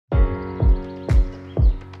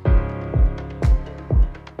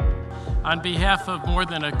On behalf of more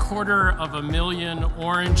than 250,000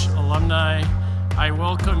 Orange alumni, I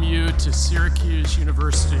welcome you to Syracuse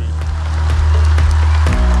University.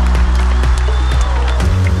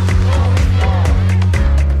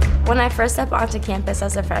 When I first stepped onto campus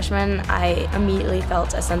as a freshman, I immediately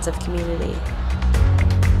felt a sense of community.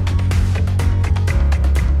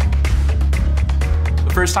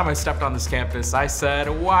 The first time I stepped on this campus, I said,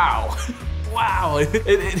 wow, wow,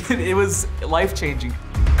 it was life-changing.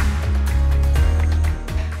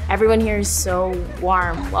 Everyone here is so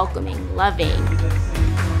warm, welcoming, loving.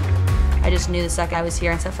 I just knew the second I was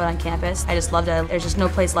here and set foot on campus, I just loved it. There's just no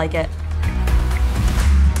place like it.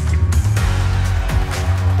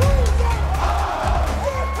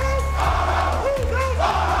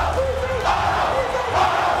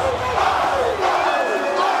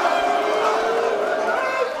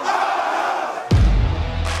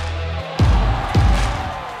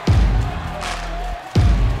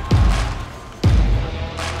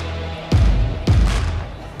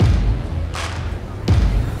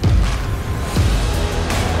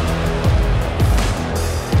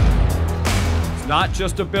 Not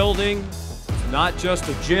just a building, it's not just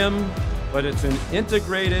a gym, but it's an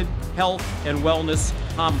integrated health and wellness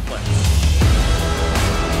complex.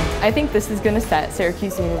 I think this is going to set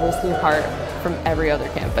Syracuse University apart from every other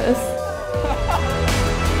campus.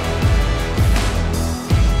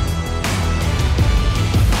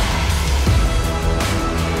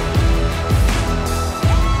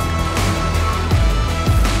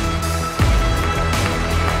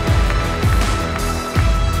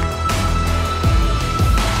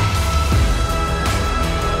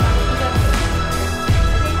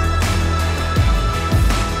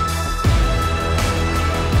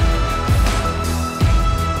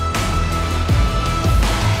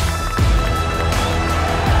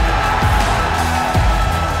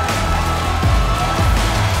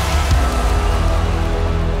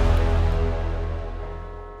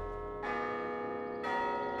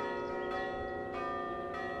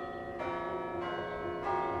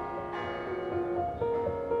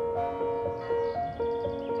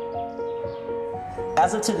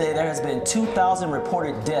 As of today, there has been 2,000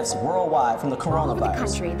 reported deaths worldwide from the coronavirus. All over the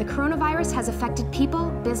country, the coronavirus has affected people,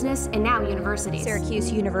 business, and now universities.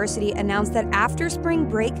 Syracuse University announced that after spring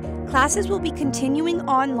break, classes will be continuing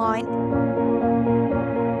online.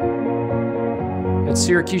 At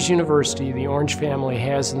Syracuse University, the Orange family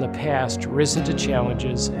has in the past risen to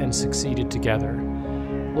challenges and succeeded together.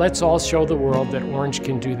 Let's all show the world that Orange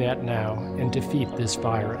can do that now and defeat this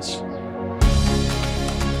virus.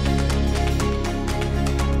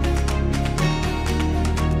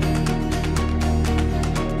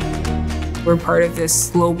 We're part of this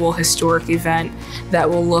global historic event that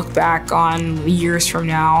will look back on years from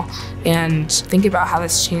now and think about how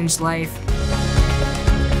this changed life.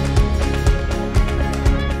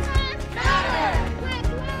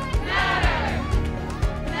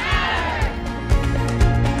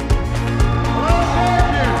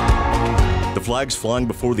 The flags flying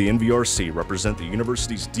before the NVRC represent the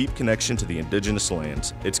university's deep connection to the indigenous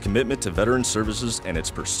lands, its commitment to veteran services, and its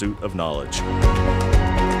pursuit of knowledge.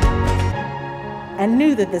 I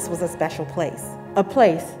knew that this was a special place, a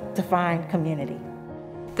place to find community.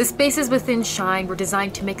 The spaces within Shine were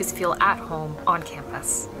designed to make us feel at home on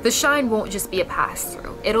campus. The Shine won't just be a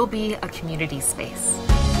pass-through, it'll be a community space.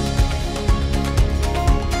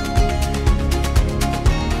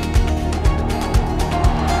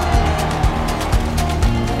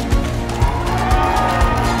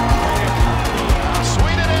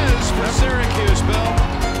 Sweet it is for Syracuse, Bill.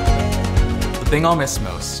 The thing I'll miss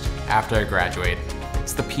most after I graduate,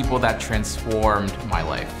 it's the people that transformed my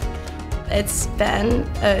life. It's been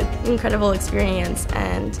an incredible experience,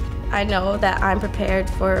 and I know that I'm prepared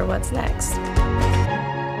for what's next.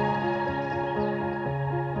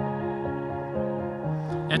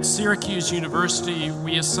 At Syracuse University,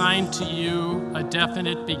 we assign to you a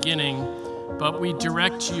definite beginning, but we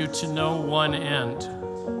direct you to no one end.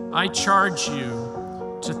 I charge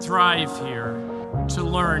you to thrive here, to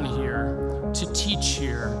learn here, to teach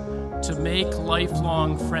here, to make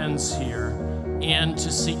lifelong friends here, and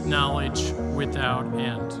to seek knowledge without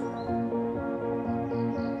end.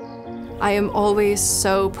 I am always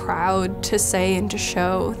so proud to say and to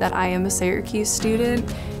show that I am a Syracuse student.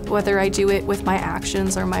 Whether I do it with my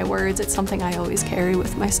actions or my words, it's something I always carry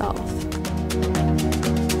with myself.